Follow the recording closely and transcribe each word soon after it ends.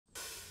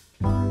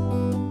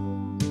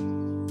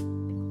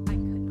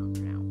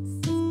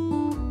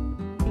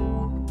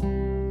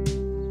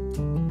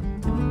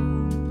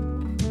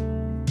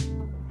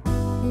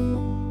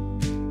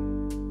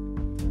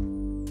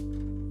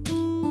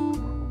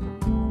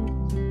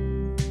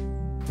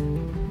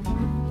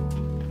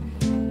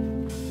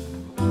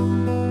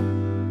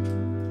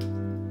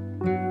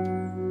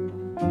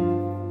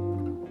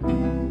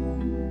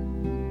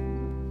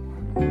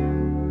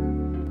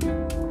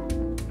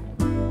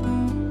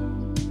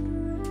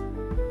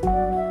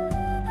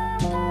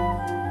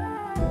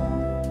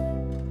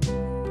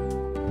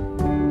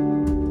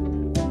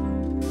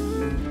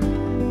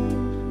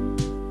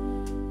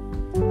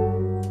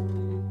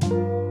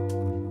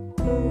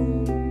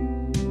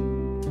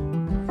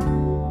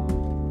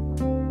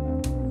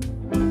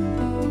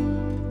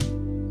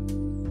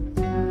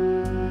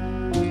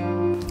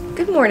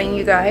morning,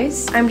 you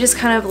guys. I'm just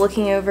kind of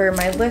looking over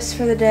my list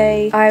for the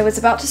day. I was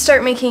about to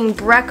start making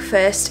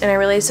breakfast and I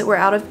realized that we're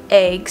out of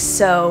eggs,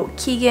 so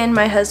Keegan,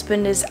 my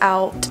husband, is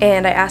out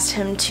and I asked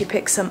him to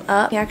pick some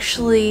up. He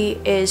actually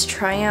is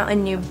trying out a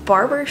new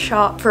barber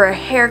shop for a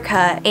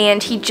haircut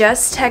and he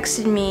just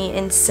texted me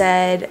and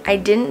said, I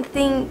didn't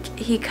think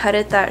he cut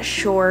it that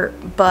short,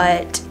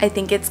 but I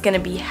think it's gonna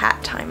be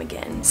hat time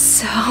again.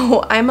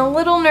 So I'm a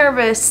little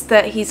nervous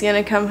that he's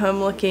gonna come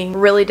home looking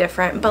really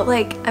different, but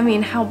like, I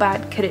mean, how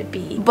bad could it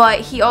be? But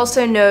he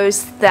also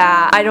knows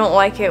that I don't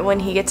like it when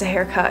he gets a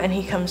haircut and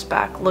he comes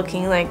back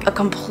looking like a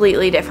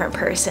completely different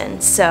person.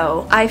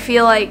 So I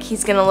feel like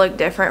he's gonna look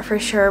different for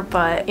sure,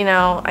 but you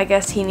know, I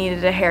guess he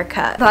needed a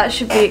haircut. That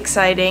should be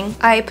exciting.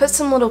 I put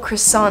some little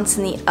croissants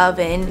in the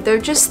oven. They're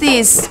just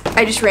these,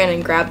 I just ran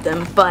and grabbed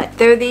them, but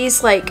they're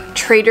these like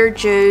Trader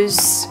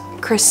Joe's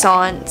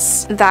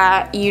croissants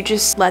that you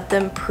just let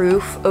them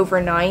proof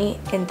overnight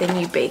and then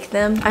you bake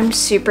them. I'm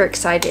super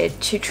excited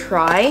to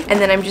try,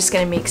 and then I'm just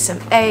gonna make some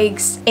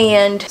eggs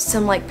and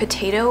some like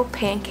potato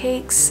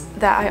pancakes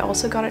that I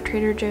also got at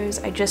Trader Joe's.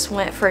 I just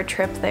went for a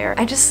trip there.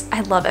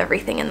 I love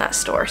everything in that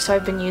store, so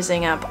I've been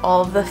using up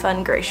all of the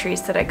fun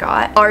groceries that I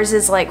got. Ours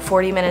is like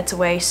 40 minutes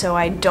away, so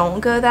I don't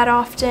go that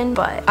often,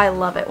 but I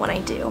love it when I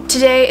do.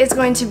 Today is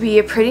going to be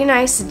a pretty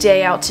nice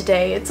day out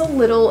today. It's a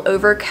little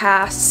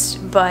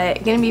overcast,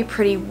 but gonna be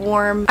pretty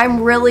warm.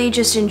 I'm really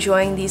just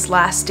enjoying these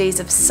last days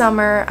of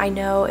summer. I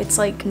know it's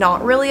like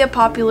not really a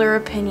popular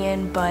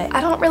opinion, but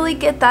I don't really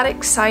get that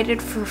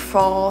excited for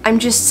fall. I'm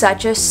just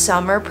such a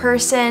summer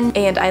person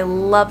and I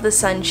love the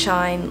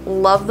sunshine,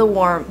 love the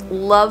warmth,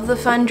 love the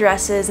fun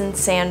dresses and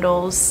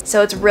sandals.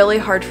 So it's really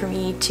hard for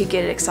me to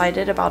get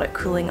excited about it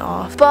cooling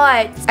off.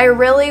 But I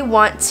really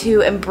want to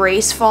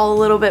embrace fall a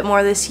little bit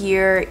more this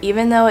year,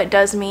 even though it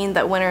does mean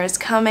that winter is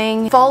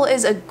coming. Fall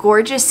is a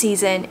gorgeous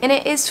season and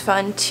it is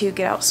fun to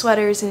get out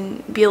sweaters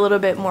and be a little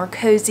bit more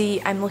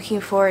cozy. I'm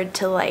looking forward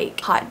to like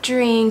hot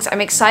drinks.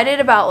 I'm excited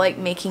about like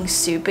making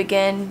soup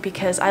again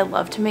because I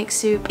love to make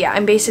soup. Yeah,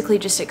 I'm basically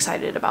just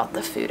excited about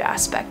the food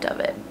aspect of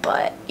it,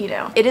 but you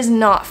know, it is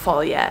not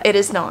fall yet. It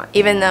is not,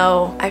 even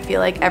though I feel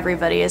like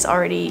everybody is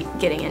already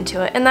getting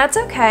into it, and that's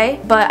okay.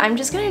 But I'm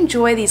just gonna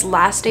enjoy these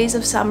last days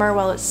of summer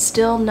while it's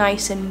still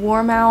nice and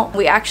warm out.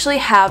 We actually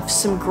have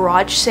some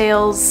garage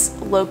sales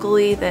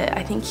locally that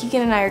I think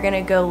Keegan and I are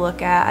gonna go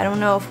look at. I don't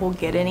know if we'll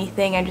get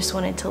anything. I just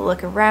wanted to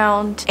look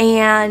around,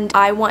 and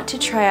I want to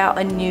try out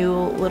a new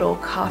little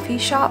coffee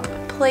shop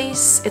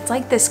place. It's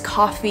like this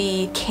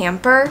coffee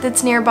camper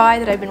that's nearby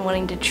that I've been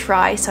wanting to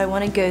try, so I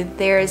want to go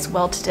there as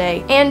well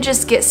today and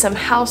just get some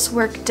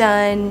housework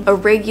done. A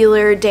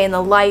regular day in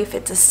the life.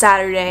 It's a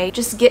Saturday.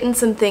 Just getting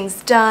some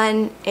things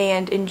done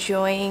and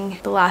enjoying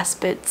the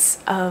last bits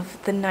of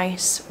the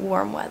nice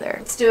warm weather.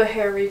 Let's do a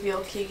hair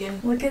reveal,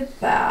 Keegan. Look at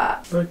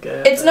that. Look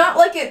at It's not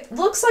like it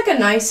looks like a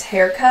nice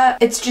haircut.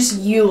 It's just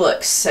you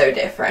look so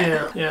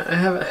different. Yeah, I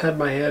haven't had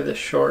my hair this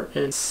short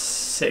in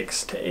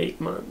 6 to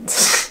 8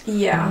 months.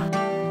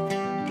 Yeah.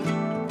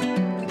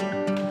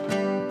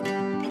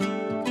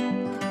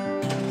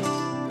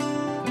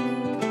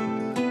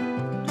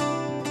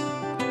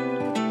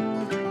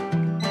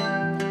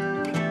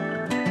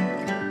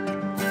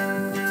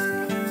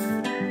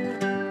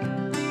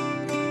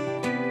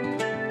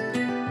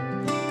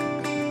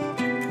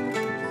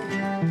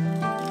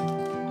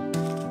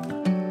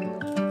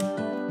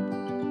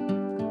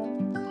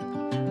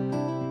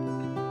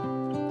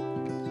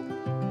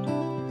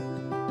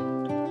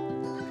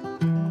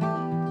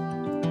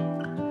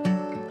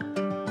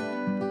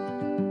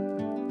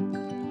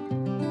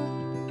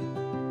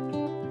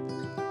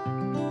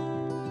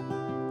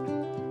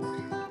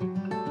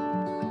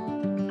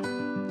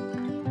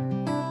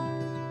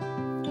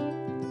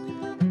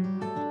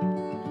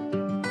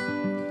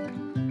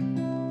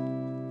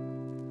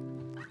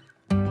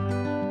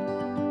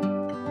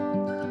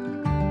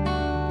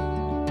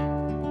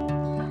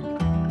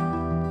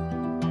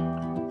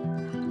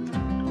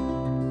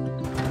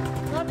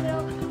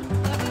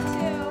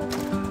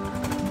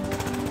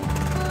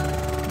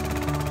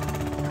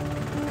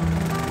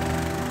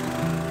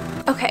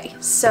 Okay,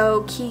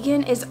 so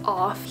Keegan is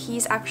off.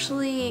 He's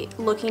actually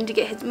looking to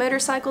get his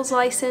motorcycle's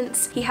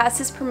license. He has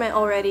his permit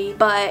already,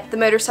 but the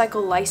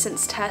motorcycle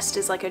license test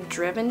is like a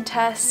driven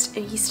test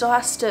and he still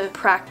has to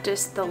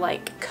practice the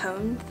like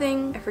cone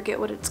thing. I forget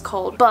what it's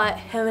called, but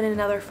him and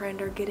another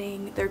friend are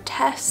getting their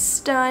tests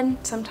done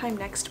sometime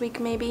next week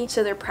maybe,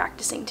 so they're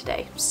practicing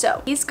today.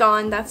 So he's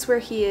gone, that's where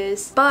he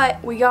is,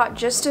 but we got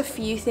just a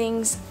few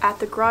things at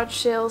the garage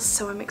sales,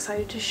 so I'm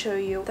excited to show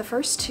you. The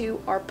first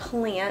two are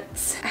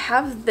plants. I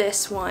have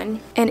this one.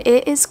 and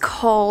it is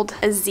called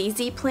a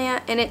ZZ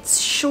plant, and it's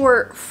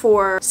short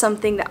for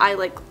something that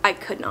I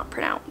could not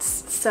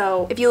pronounce.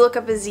 So if you look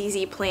up a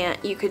ZZ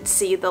plant, you could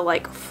see the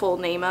like full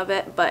name of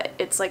it, but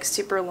it's like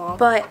super long.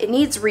 But it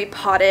needs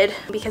repotted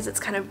because it's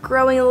kind of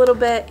growing a little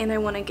bit, and I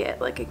want to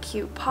get like a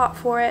cute pot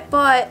for it.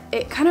 But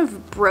it kind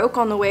of broke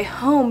on the way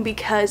home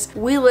because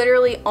we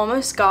literally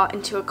almost got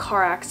into a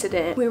car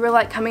accident. We were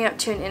like coming up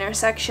to an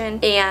intersection,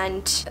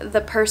 and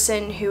the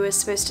person who was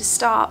supposed to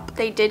stop,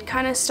 they did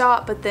kind of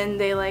stop, but then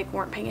they like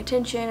weren't paying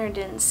attention or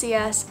didn't see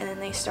us, and then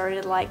they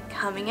started like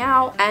coming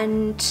out,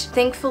 and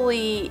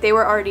thankfully they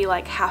were already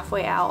like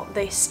halfway out.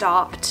 They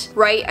stopped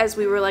right as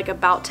we were like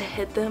about to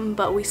hit them,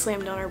 but we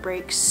slammed on our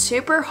brakes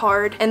super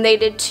hard, and they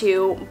did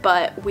too,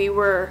 but we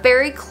were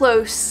very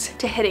close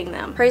to hitting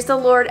them. Praise the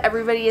Lord,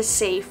 everybody is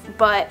safe,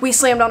 but we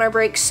slammed on our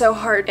brakes so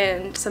hard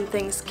and some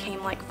things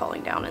came like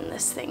falling down, and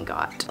this thing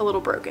got a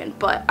little broken.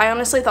 But I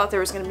honestly thought there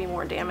was going to be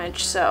more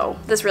damage, so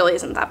this really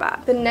isn't that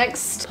bad. The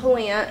next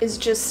plant is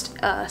just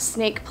a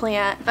snake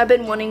plant. I've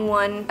been wanting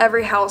one.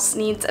 Every house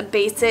needs a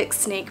basic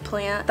snake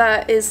plant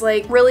that is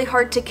like really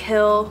hard to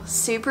kill,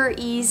 super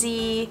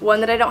easy, one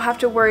that I don't have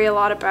to worry a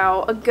lot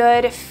about, a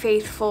good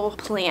faithful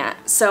plant.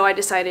 So I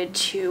decided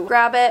to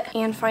grab it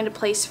and find a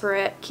place for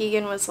it.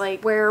 Keegan was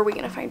like, where are we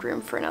gonna find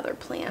room for another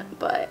plant?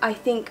 But I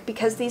think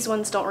because these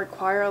ones don't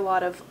require a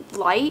lot of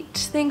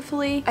light,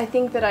 thankfully, I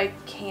think that I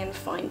can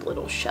find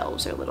little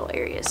shelves or little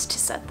areas to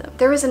set them.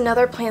 There was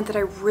another plant that I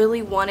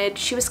really wanted.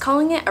 She was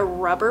calling it a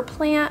rubber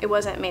plant. It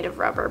wasn't made of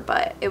rubber,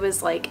 but it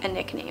was like a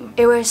nickname.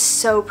 It was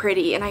so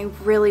pretty and I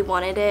really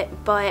wanted it,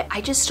 but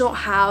I just don't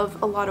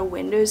have a lot of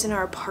windows in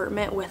our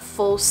apartment with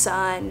full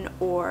sun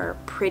or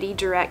pretty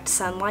direct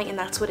sunlight, and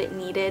that's what it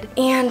needed.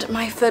 And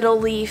my fiddle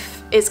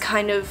leaf is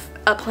kind of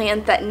a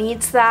plant that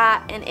needs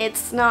that, and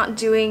it's not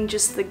doing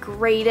just the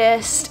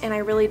greatest, and I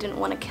really didn't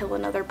want to kill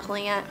another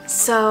plant,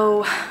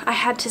 so I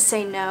had to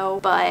say no,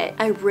 but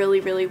I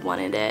really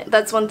wanted it.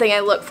 That's one thing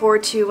I look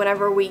forward to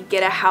whenever we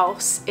get a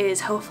house,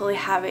 is hopefully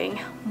having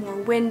more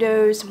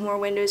windows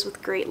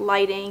with great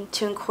lighting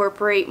to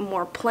incorporate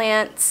more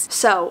plants.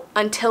 So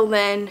until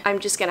then, I'm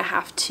just gonna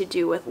have to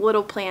do with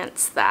little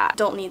plants that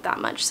don't need that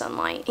much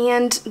sunlight.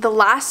 And the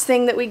last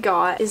thing that we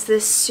got is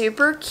this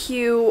super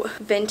cute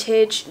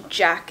vintage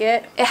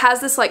jacket. It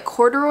has this like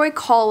corduroy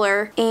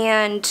collar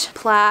and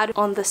plaid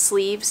on the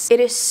sleeves. It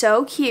is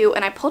so cute,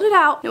 and I pulled it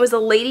out. It was a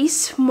lady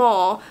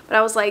small, but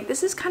I was like,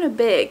 this is kind of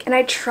big. And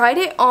I tried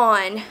it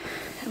on,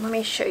 and let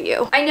me show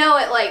you. I know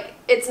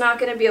it's not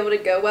gonna be able to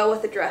go well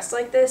with a dress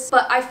like this,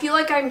 but I feel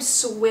like I'm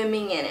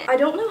swimming in it. I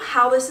don't know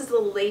how this is the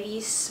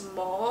lady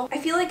small. I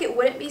feel like it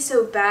wouldn't be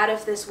so bad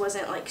if this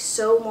wasn't like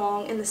so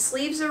long, and the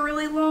sleeves are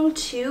really long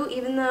too,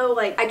 even though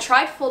like I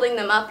tried folding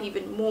them up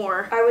even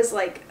more. I was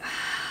like,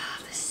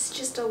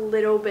 just a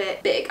little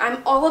bit big.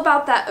 I'm all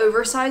about that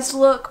oversized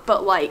look,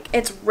 but like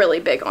it's really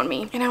big on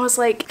me. And I was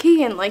like,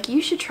 Keegan, like you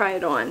should try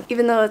it on,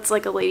 even though it's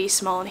like a lady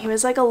small. And he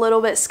was like a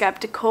little bit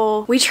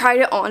skeptical. We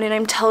tried it on, and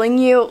I'm telling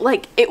you,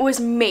 like it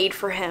was made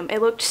for him.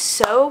 It looked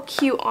so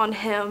cute on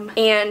him,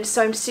 and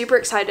so I'm super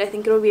excited. I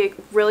think it'll be a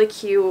really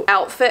cute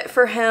outfit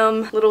for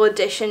him, little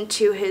addition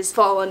to his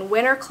fall and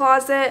winter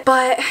closet.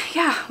 But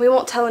yeah, we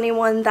won't tell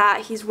anyone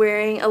that he's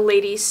wearing a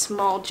lady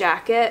small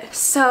jacket.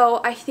 So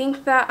I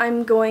think that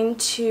I'm going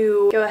to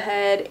go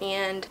ahead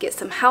and get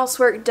some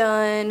housework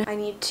done. I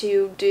need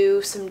to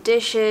do some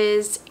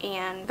dishes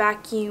and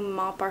vacuum,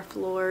 mop our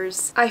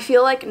floors. I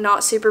feel like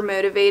not super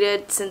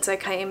motivated since I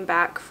came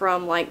back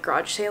from like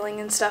garage sailing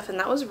and stuff, and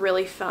that was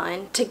really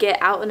fun to get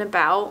out and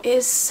about. It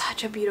is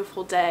such a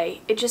beautiful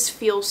day. It just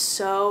feels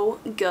so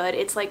good.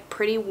 It's like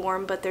pretty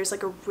warm, but there's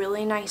like a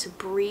really nice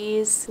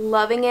breeze.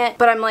 Loving it,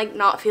 but I'm like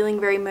not feeling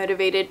very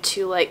motivated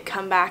to like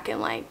come back and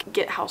like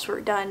get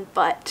housework done,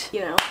 but you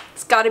know,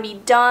 it's gotta be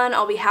done.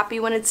 I'll be happy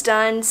when it's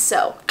done,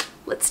 so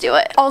let's do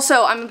it.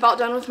 Also, I'm about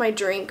done with my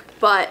drink,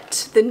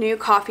 but the new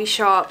coffee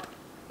shop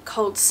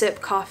called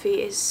Sip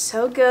Coffee is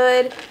so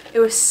good. It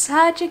was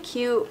such a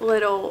cute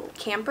little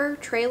camper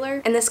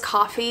trailer, and this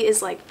coffee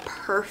is like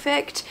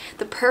perfect,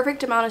 the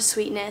perfect amount of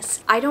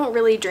sweetness. I don't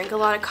really drink a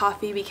lot of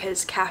coffee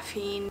because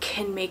caffeine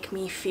can make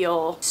me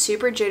feel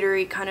super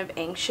jittery, kind of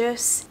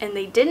anxious, and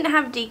they didn't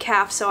have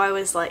decaf, so I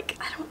was like,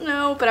 I don't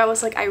know, but I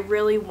was like, I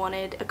really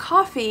wanted a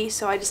coffee,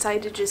 so I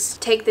decided to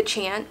just take the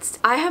chance.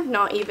 I have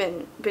not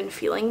even been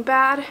feeling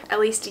bad, at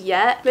least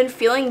yet. Been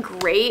feeling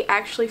great. I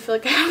actually feel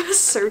like I have a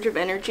surge of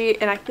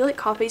energy, and I feel like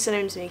coffee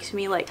sometimes makes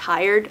me like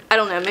tired. I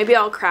don't know, maybe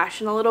I'll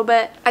crash in a little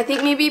bit. I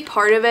think maybe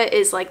part of it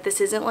is like this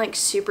isn't like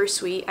super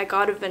sweet. I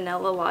got a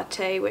vanilla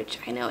latte, which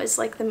I know is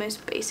like the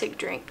most basic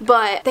drink,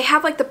 but they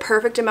have like the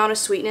perfect amount of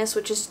sweetness,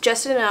 which is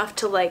just enough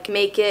to like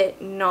make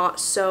it not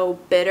so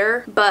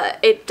bitter, but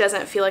it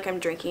doesn't feel like I'm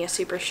drinking a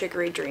super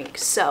sugary drink.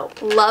 So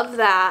love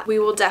that. We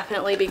will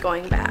definitely be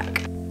going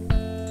back.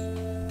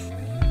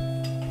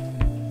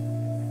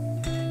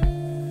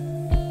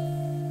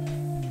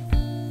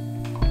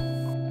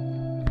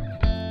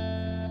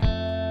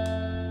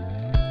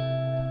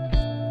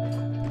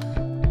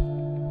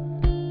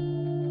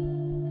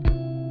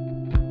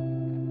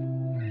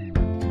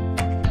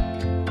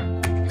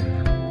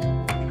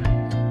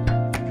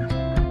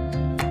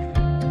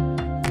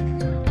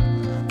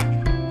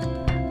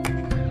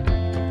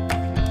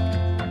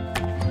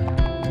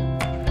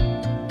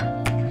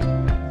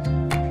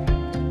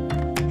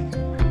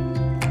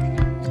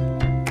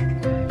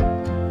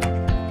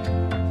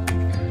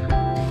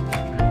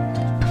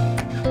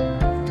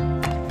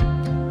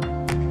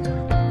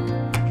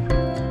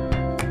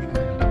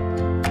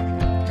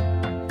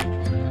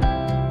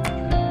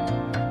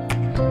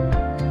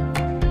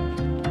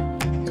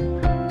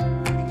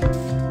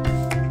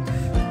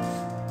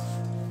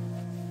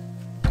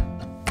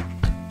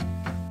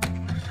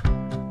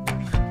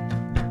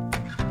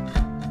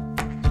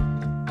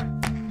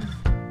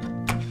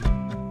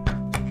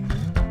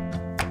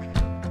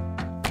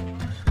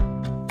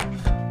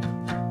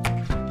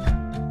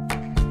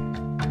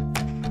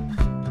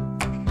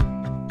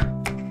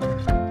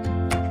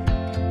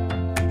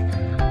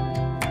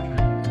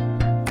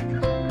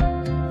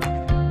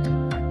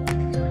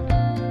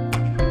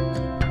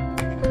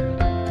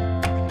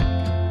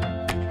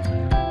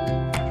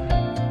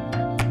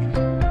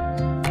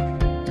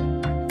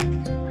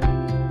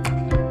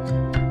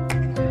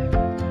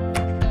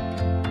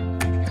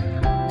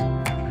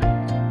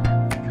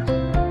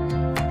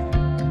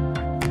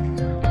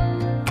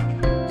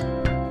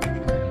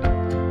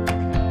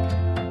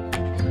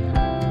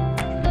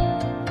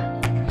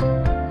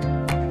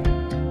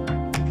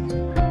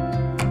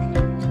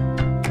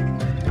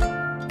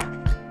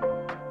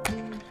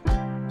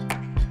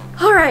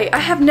 Alright, I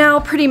have now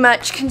pretty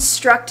much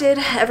constructed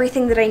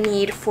everything that I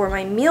need for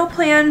my meal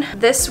plan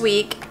this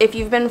week. If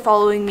you've been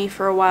following me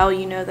for a while,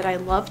 you know that I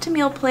love to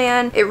meal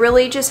plan. It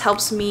really just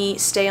helps me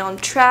stay on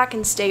track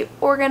and stay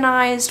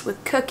organized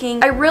with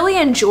cooking. I really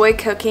enjoy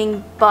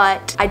cooking,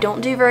 but I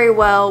don't do very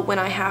well when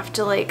I have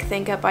to like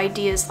think up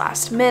ideas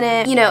last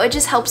minute. You know, it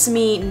just helps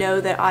me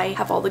know that I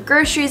have all the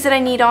groceries that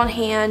I need on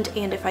hand,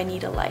 and if I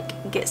need to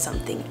like get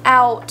something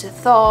out to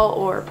thaw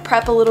or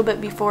prep a little bit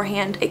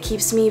beforehand, it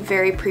keeps me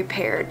very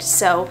prepared.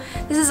 So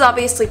this is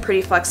obviously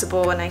pretty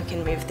flexible and I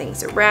can move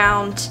things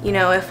around. You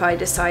know, if I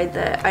decide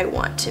that I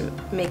want to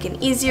make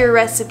an easier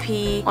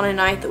recipe on a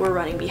night that we're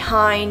running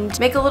behind,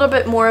 make a little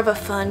bit more of a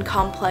fun,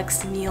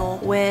 complex meal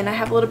when I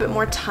have a little bit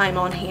more time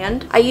on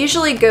hand. I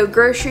usually go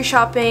grocery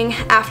shopping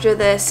after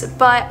this,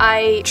 but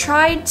I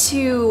tried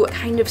to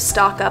kind of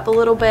stock up a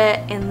little bit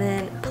and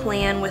then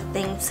plan with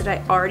things that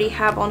I already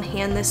have on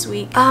hand this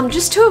week,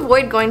 just to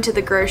avoid going to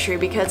the grocery,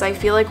 because I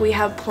feel like we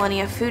have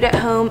plenty of food at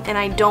home and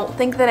I don't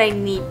think that I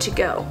need to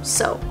go.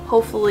 So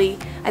hopefully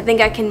I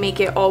think I can make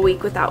it all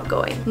week without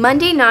going.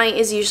 Monday night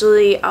is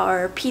usually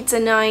our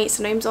pizza night.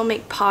 Sometimes I'll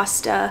make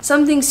pasta,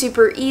 something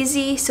super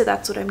easy, so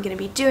that's what I'm gonna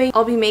be doing.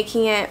 I'll be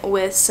making it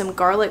with some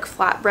garlic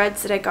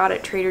flatbreads that I got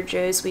at Trader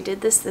Joe's. We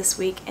did this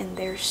week and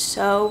they're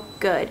so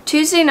good.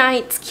 Tuesday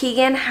nights,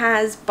 Keegan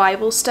has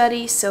Bible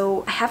study,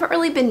 so I haven't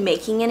really been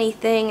making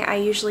anything. I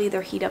usually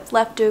either heat up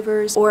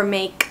leftovers or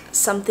make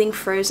something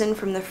frozen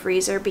from the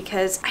freezer,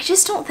 because I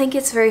just don't think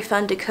it's very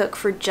fun to cook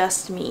for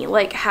just me.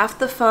 Like, half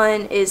the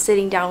fun is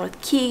sitting down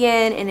with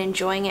Keegan and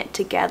enjoying it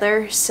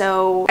together,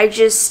 so I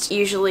just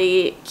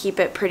usually keep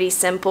it pretty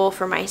simple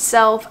for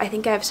myself. I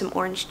think I have some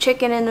orange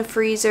chicken in the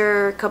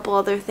freezer, a couple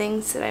other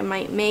things that I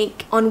might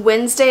make. On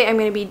Wednesday, I'm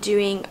going to be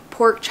doing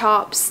pork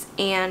chops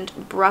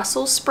and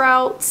Brussels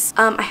sprouts.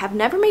 I have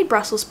never made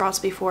Brussels sprouts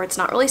before. It's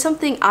not really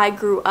something I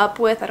grew up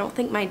with. I don't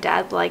think my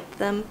dad liked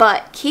them,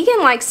 but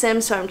Keegan likes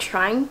them, so I'm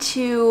trying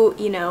to,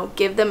 you know,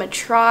 give them a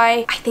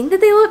try. I think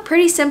that they look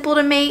pretty simple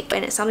to make,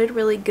 and it sounded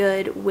really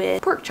good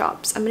with pork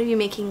chops. I'm gonna be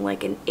making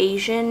like an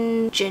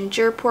Asian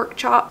ginger pork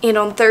chop. And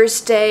on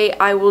Thursday,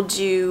 I will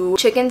do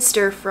chicken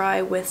stir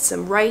fry with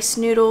some rice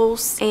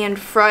noodles, and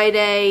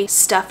Friday,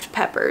 stuffed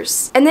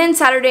peppers. And then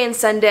Saturday and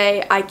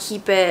Sunday, I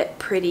keep it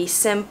pretty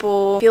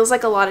simple. Feels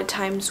like a lot of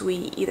times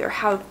we either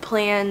have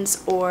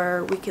plans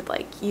or we could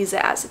like use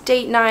it as a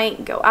date night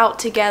and go out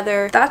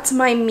together. That's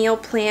my meal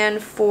plan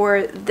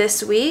for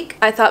this week.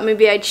 I thought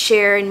maybe I'd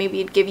share and maybe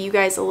it'd give you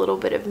guys a little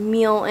bit of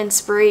meal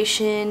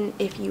inspiration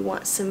if you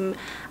want some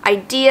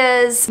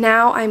ideas.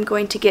 Now I'm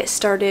going to get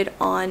started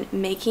on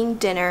making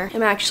dinner.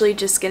 I'm actually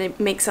just gonna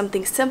make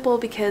something simple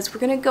because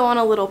we're gonna go on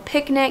a little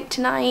picnic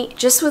tonight.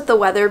 Just with the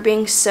weather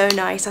being so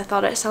nice, I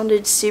thought it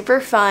sounded super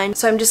fun.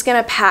 So I'm just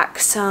gonna pack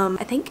some,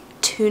 I think,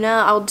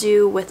 tuna I'll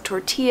do with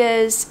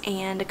tortillas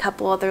and a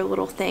couple other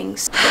little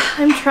things.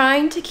 I'm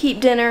trying to keep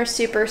dinner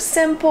super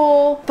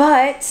simple,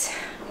 but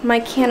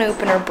my can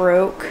opener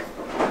broke.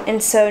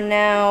 And so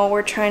now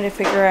we're trying to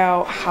figure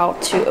out how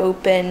to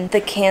open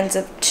the cans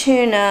of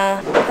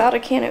tuna without a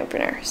can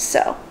opener.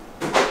 So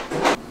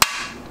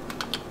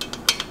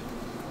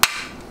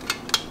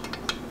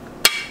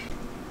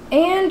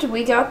and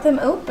we got them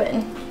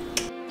open.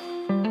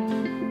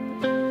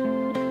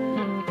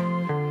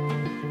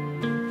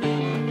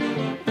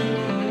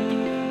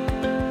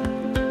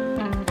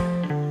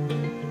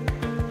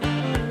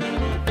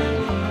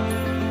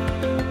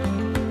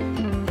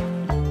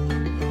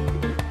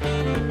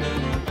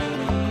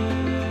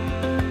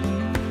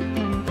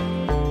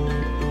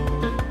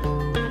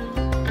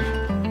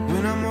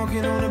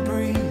 On a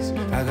breeze,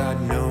 I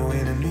got no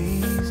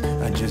enemies.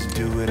 I just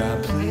do what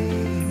I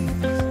please.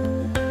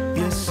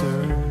 Yes,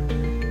 sir.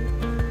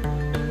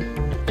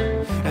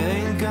 I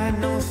ain't got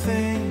no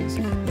things,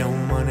 no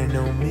money,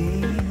 no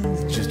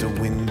means. Just a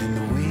wind in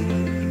the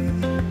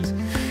wings.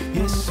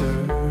 Yes,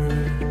 sir.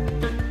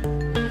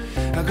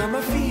 I got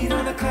my feet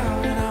on a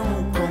cloud and I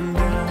won't come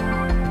down.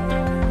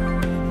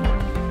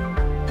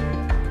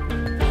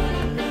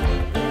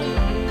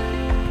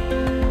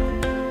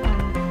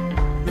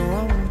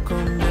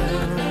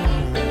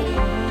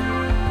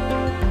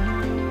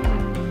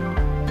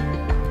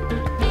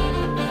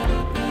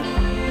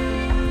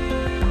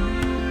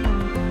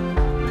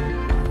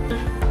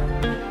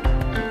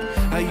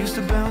 I used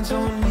to bounce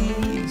on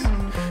knees,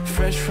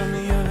 fresh from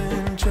the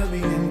oven,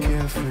 chubby and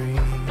carefree.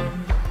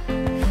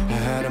 I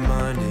had a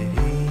mind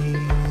at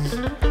ease.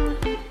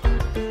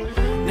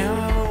 Now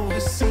I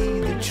oversee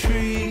the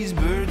trees,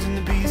 birds and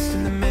the beasts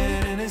and the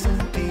man and his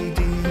empty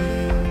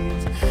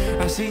deeds.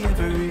 I see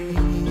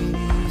everything.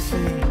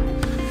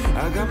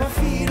 I got my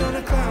feet on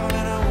a cloud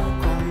and I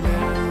won't come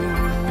down.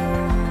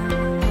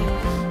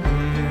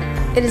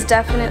 It It is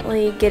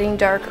definitely getting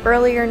dark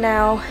earlier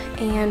now,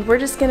 and we're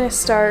just gonna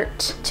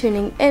start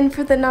tuning in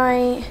for the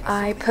night.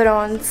 I put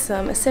on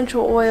some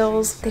essential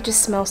oils. They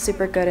just smell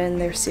super good and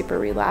they're super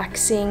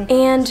relaxing.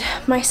 And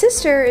my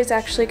sister is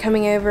actually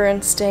coming over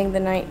and staying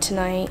the night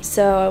tonight,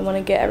 so I want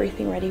to get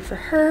everything ready for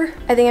her.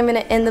 I think I'm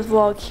gonna end the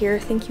vlog here.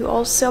 Thank you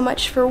all so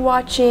much for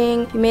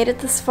watching. If you made it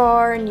this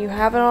far and you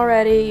haven't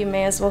already, you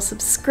may as well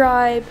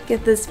subscribe.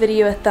 Give this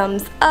video a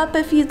thumbs up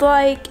if you'd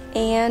like,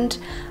 and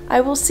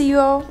I will see you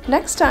all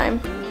next time.